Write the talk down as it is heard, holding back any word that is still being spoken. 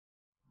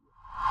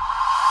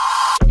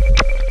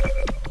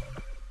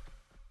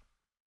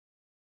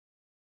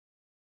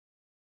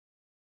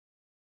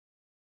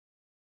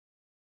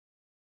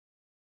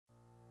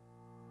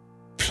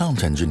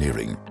Plant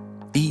Engineering,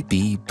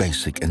 EB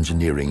Basic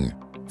Engineering,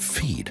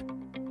 Feed,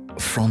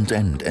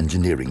 Front-End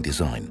Engineering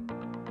Design.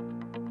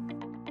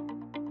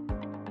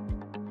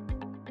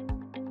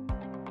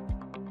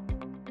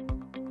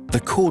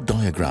 The core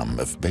diagram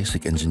of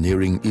basic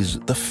engineering is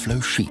the flow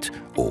sheet,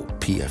 or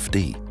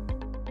PFD.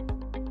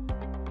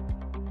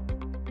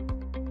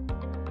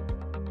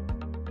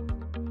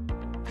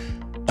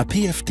 A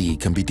PFD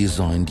can be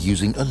designed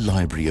using a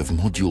library of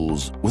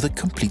modules with a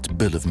complete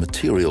bill of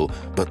material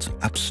but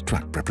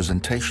abstract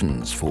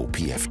representations for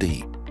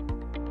PFD.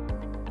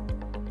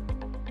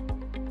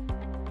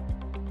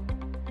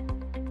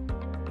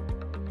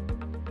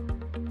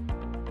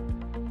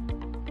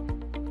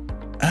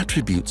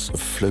 Attributes of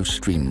flow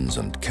streams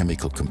and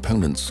chemical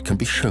components can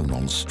be shown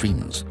on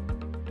streams.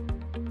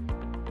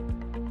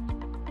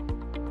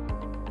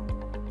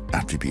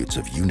 Attributes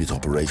of unit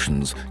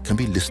operations can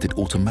be listed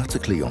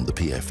automatically on the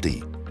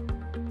PFD.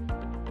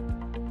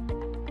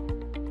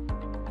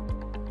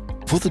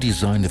 For the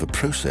design of a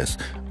process,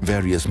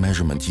 various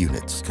measurement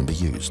units can be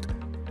used.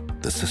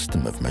 The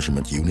system of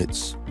measurement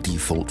units,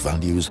 default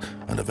values,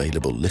 and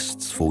available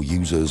lists for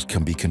users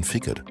can be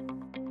configured.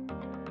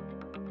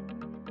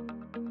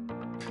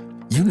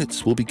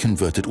 Units will be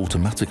converted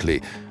automatically,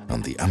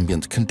 and the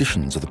ambient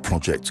conditions of the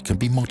project can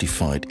be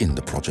modified in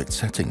the project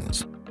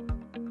settings.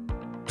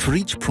 For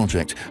each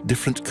project,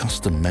 different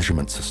custom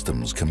measurement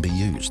systems can be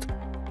used.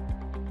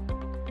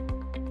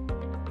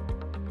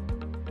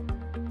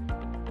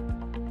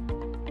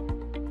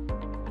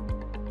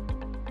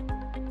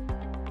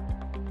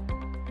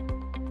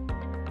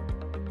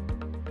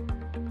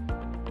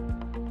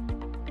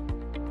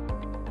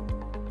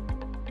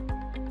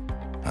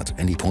 At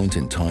any point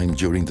in time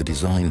during the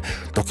design,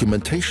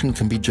 documentation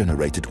can be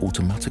generated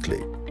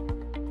automatically.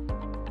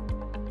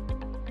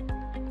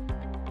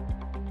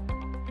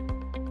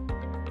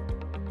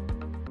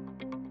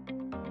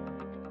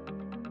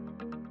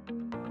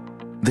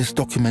 This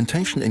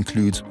documentation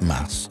includes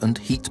mass and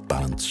heat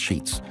balance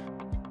sheets.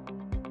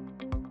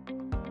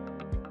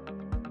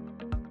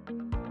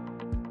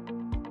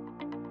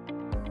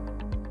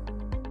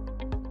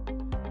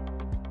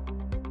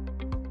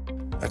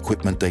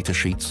 Equipment data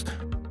sheets,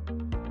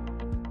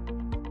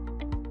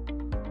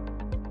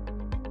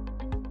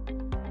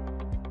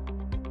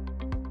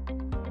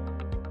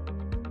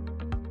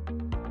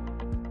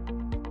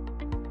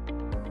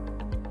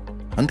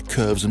 and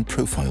curves and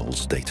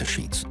profiles data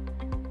sheets.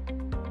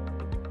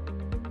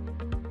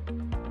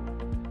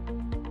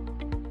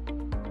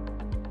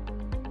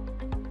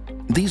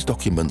 These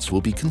documents will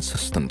be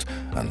consistent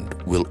and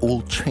will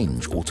all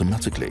change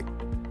automatically.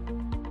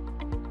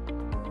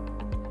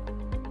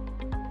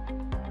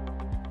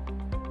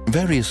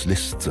 Various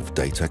lists of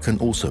data can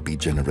also be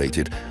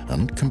generated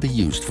and can be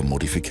used for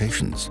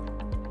modifications.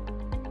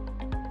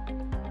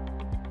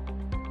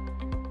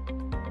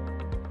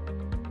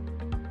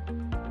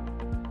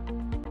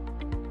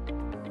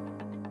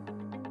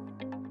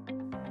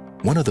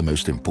 One of the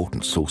most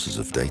important sources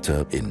of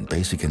data in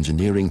basic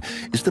engineering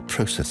is the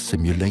process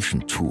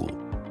simulation tool.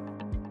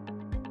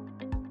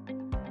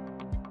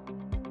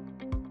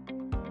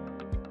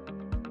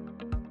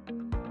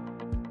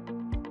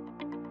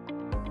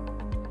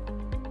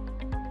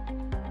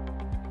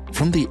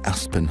 From the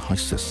Aspen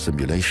HYSYS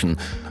simulation,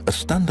 a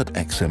standard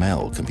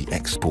XML can be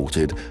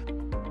exported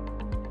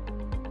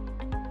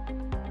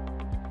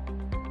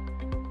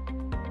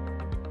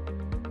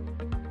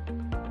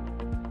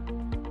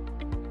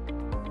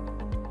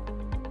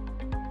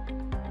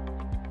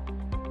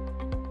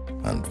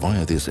and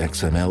via this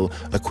XML,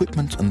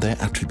 equipment and their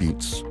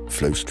attributes,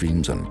 flow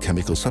streams and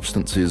chemical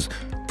substances,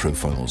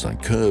 profiles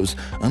and curves,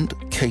 and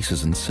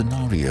cases and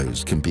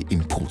scenarios can be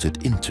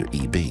imported into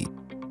EB.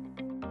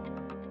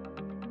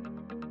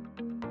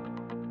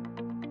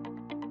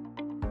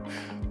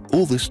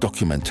 All this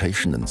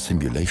documentation and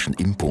simulation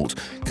import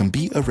can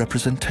be a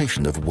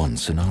representation of one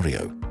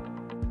scenario.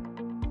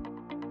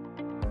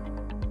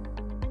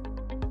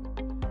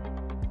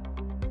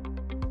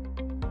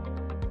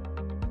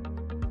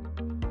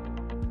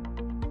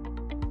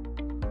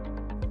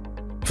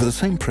 For the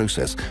same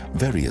process,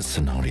 various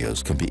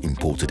scenarios can be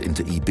imported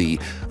into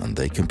EB and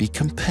they can be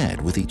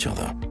compared with each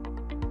other.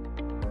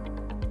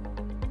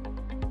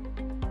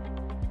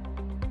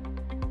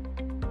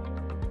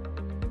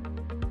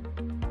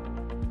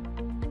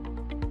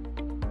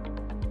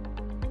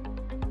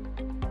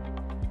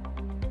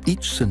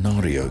 Each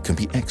scenario can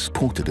be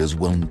exported as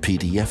one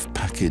PDF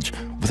package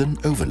with an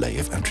overlay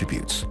of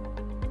attributes.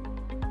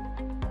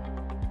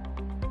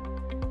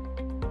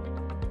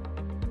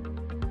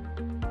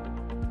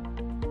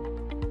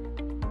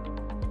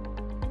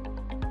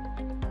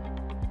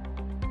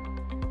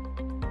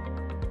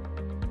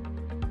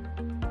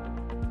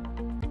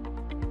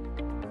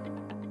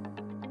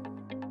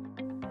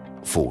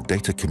 For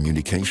data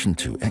communication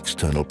to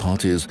external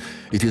parties,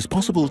 it is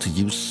possible to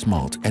use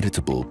smart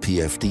editable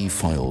PFD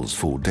files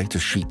for data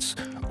sheets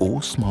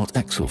or smart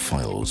Excel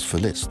files for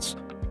lists.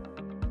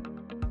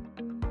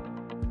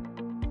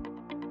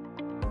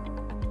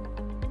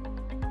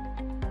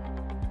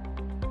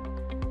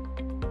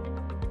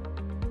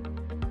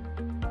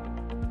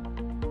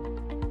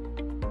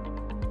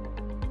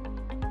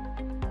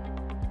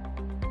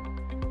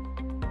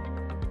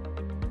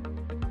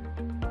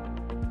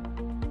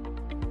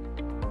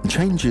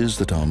 Changes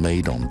that are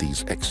made on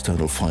these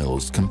external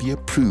files can be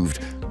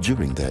approved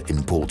during their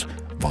import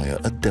via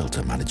a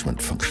Delta management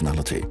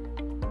functionality.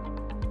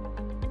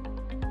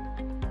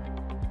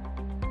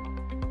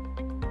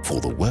 For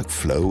the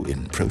workflow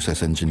in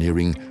process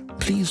engineering,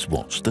 please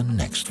watch the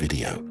next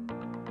video.